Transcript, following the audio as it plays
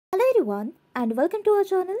Hello everyone and welcome to our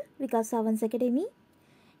channel VSA Academy.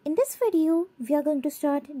 In this video, we are going to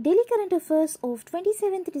start daily current affairs of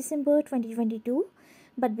 27th December 2022.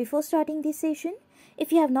 But before starting this session,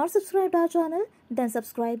 if you have not subscribed our channel, then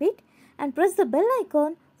subscribe it and press the bell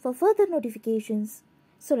icon for further notifications.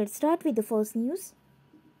 So let's start with the first news.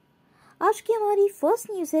 आज की हमारी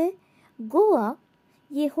first news है गोवा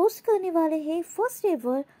ये host करने वाले हैं first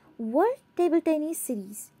ever world table tennis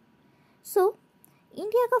series. So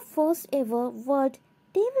India का first ever world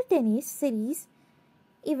table tennis series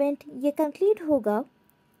event ये कंप्लीट होगा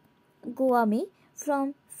गोवा में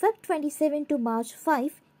फ्रॉम Feb 27 टू March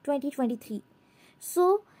 5, 2023. सो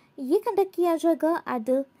ये कंडक्ट किया जाएगा at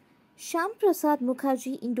the Shyam Prasad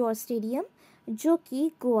Mukherjee indoor stadium जो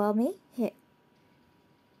कि गोवा में है.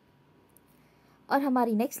 और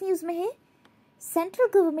हमारी नेक्स्ट न्यूज़ में है central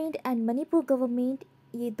government and Manipur government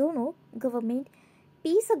ये दोनों गवर्नमेंट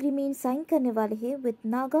पीस अग्रीमेंट साइन करने वाले हैं with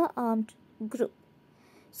Naga armed group.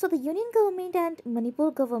 So the union government and Manipur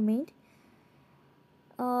government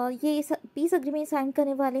ये पीस अग्रीमेंट साइन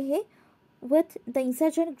करने वाले हैं with the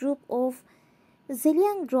insurgent group of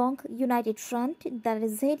Zeliangrong United Front, that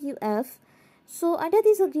is ZUF. So under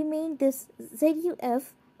this agreement, this ZUF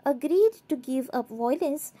agreed to give up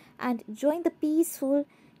violence and join the peaceful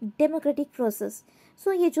democratic process.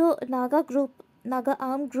 So ये जो Naga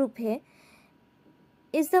arm group है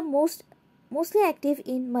is the mostly active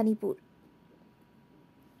in Manipur.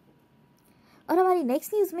 और हमारी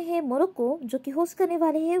next news में है Morocco जो कि host करने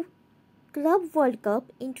वाले हैं club world cup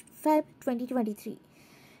in Feb 2023.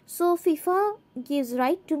 So FIFA gives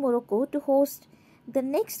right to Morocco to host the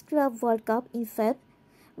next Club World Cup in Feb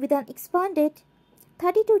with an expanded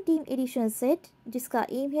 32 team edition set जिसका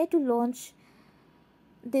aim है to launch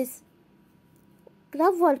this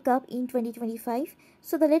Club World Cup in 2025.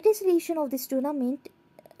 So the latest edition of this tournament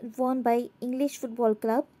won by English football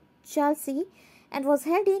club Chelsea and was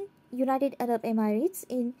held in United Arab Emirates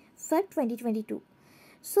in Feb 2022.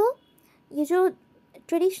 So ये जो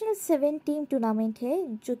traditional 7 team tournament है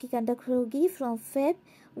जो कि conduct होगी from Feb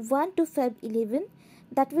 1 to Feb 11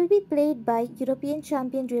 that will be played by European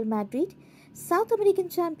champion real Madrid, south American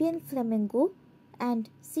champion Flamengo and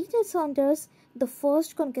सीटल Saunders the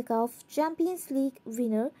first CONCACAF Champions League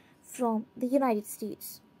winner from the United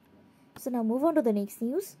States. So now move on to the next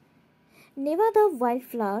news. Nevada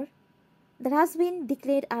wildflower that has been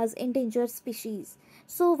declared as endangered species.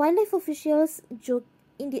 So wildlife officials जो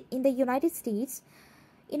in the United States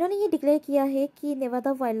इन्होंने ये declare किया है कि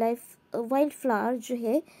Newada wild flower जो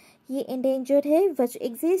है ये endangered है which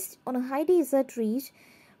exists on a high desert ridge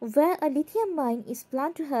where a lithium mine is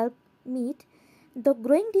planned to help meet the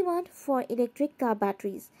growing demand for electric car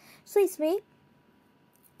batteries. So इसमें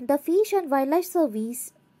the Fish and Wildlife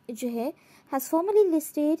Service जो है has formally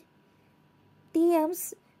listed TM's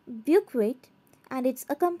buckwheat and its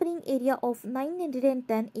accompanying area of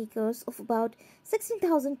 910 acres of about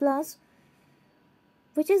 16,000 plus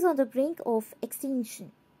which is on the brink of extinction.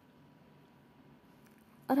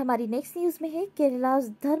 और हमारी next news में है केरला's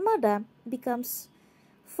धर्मा dam becomes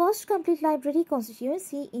first complete library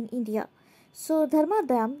constituency in India. So Dharma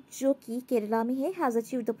dam जो कि केरला में है has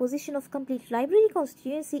achieved the position of complete library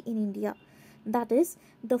constituency in India. That is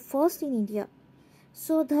the first in India.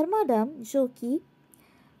 So Dharma dam जो कि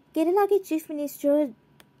केरला के chief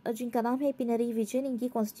minister जिनका नाम है पिनरी विजयन इनकी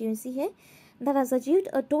कॉन्स्टिट्यूंसी है that has achieved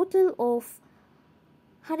a total of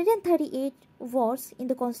 138 wards in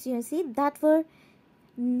the constituency that were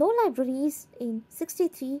no libraries in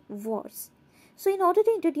 63 wards. So in order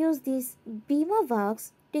to introduce these Bima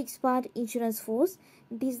Vags to expand insurance force,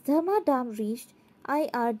 this Dharma Dam reached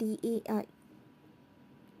IRDAI.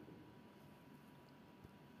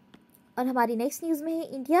 और हमारी next news में है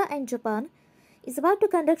India and Japan is about to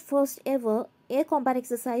conduct first ever air combat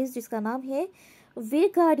exercise जिसका नाम है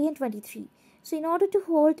वीर guardian 23. So in order to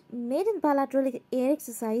hold maiden bilateral air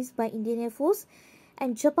exercise by Indian Air Force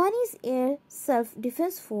and Japanese Air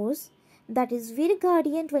Self-Defense Force that is Veer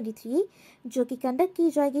guardian 23 जो कि conduct की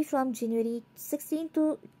जाएगी from January 16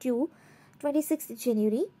 to 26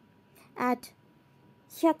 January at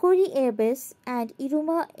Hyakuri Air Base and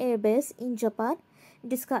Iruma Air Base in Japan.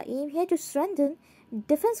 जिसका M है to strengthen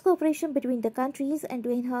defense cooperation between the countries and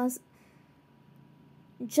to enhance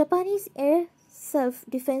Japanese Air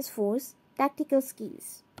Self-Defense Force tactical skills.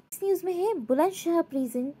 Next news में है Bulandshahr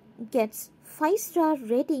prison gets 5-star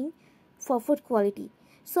rating for food quality.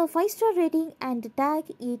 So 5-star rating and the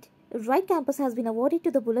tag Eat Right campus has been awarded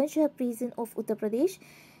to the Bulandshahr prison of Uttar Pradesh.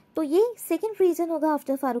 तो ये second prison होगा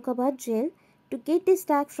after Farrukhabad jail to get this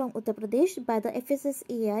tag from Uttar Pradesh by the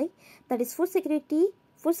FSSAI, that is Food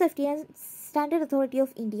Safety and Standard Authority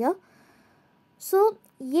of India. सो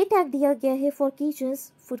ये tag दिया गया है for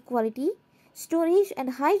kitchens food quality, storage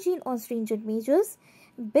and hygiene on stringent measures,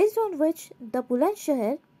 based on which the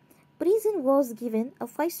Bulandshahr prison was given a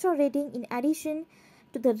 5-star rating in addition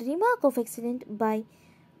to the remark of excellent by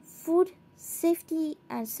Food Safety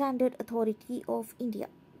and Standard Authority of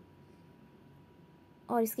India.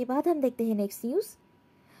 और इसके बाद हम देखते हैं next news.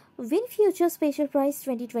 Win future special prize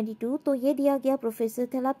 2022, तो ये दिया गया प्रोफेसर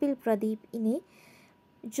थेलापिल प्रदीप इन्हें,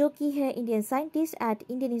 जो कि है Indian scientist at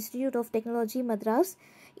Indian institute of technology Madras.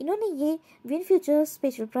 इन्होंने ये win future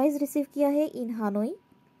special prize receive किया है इन Hanoi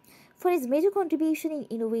for is major contribution in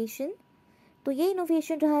innovation. तो ये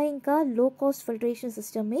इनोवेशन रहा है इनका लो कॉस्ट फिल्ट्रेशन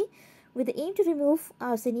सिस्टम में with the M to remove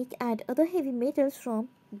arsenic and other heavy metals from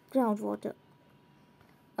ground water.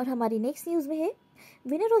 और हमारी नेक्स्ट न्यूज़ में है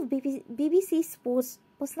winner of BBC sports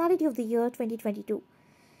personality of the year 2022।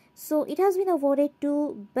 So it has been awarded to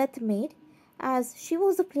Beth made as she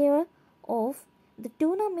was the player of the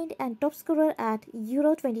tournament and top scorer at Euro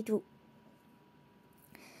 22.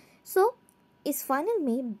 So, इस final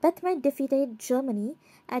में बेथमेड defeated Germany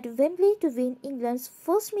at Wembley to win England's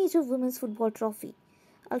first major women's football trophy.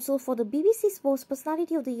 Also, for the BBC Sports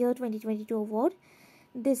Personality of the Year 2022 award,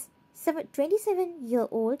 this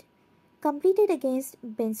 27-year-old competed against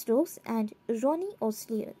Ben Stokes and Ronnie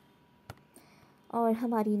O'Slear. और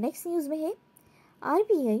हमारी next news में है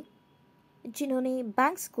RBI, जिन्होंने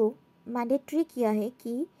banks को mandatory किया है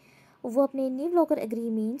कि वो अपने new locker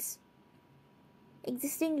agreements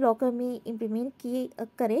existing locker में इम्प्लीमेंट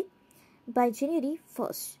करे bye January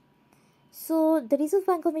 1st. So, the Reserve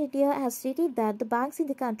Bank of India has stated that the banks in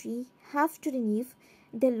the country have to renew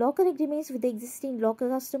their locker agreements with the existing locker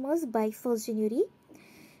customers by 1st January.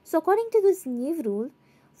 So, according to this new rule,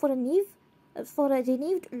 for a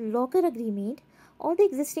renewed locker agreement, all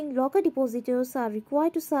the existing locker depositors are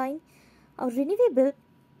required to sign a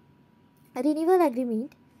renewal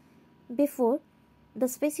agreement before the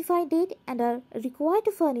specified date and are required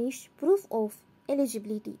to furnish proof of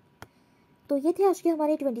eligibility. तो ये थे आज के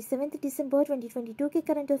हमारे 27 दिसंबर 2022 के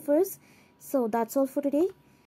current affairs. So that's all for today.